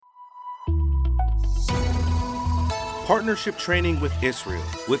Partnership Training with Israel.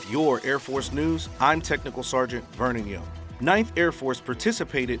 With your Air Force News, I'm Technical Sergeant Vernon Young. 9th Air Force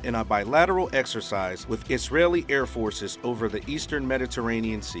participated in a bilateral exercise with Israeli air forces over the eastern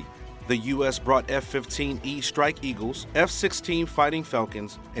Mediterranean Sea. The U.S. brought F-15E Strike Eagles, F-16 Fighting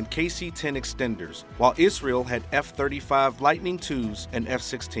Falcons, and KC-10 extenders, while Israel had F-35 Lightning IIs and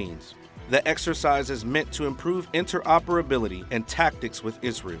F-16s. The exercise is meant to improve interoperability and tactics with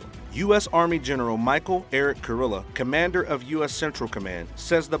Israel. U.S. Army General Michael Eric Kurilla, commander of U.S. Central Command,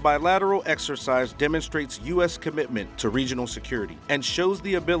 says the bilateral exercise demonstrates U.S. commitment to regional security and shows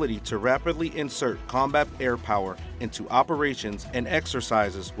the ability to rapidly insert combat air power into operations and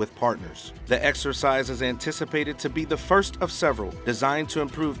exercises with partners. The exercise is anticipated to be the first of several designed to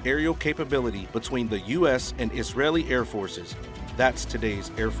improve aerial capability between the U.S. and Israeli air forces. That's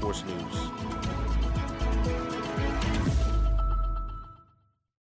today's Air Force News.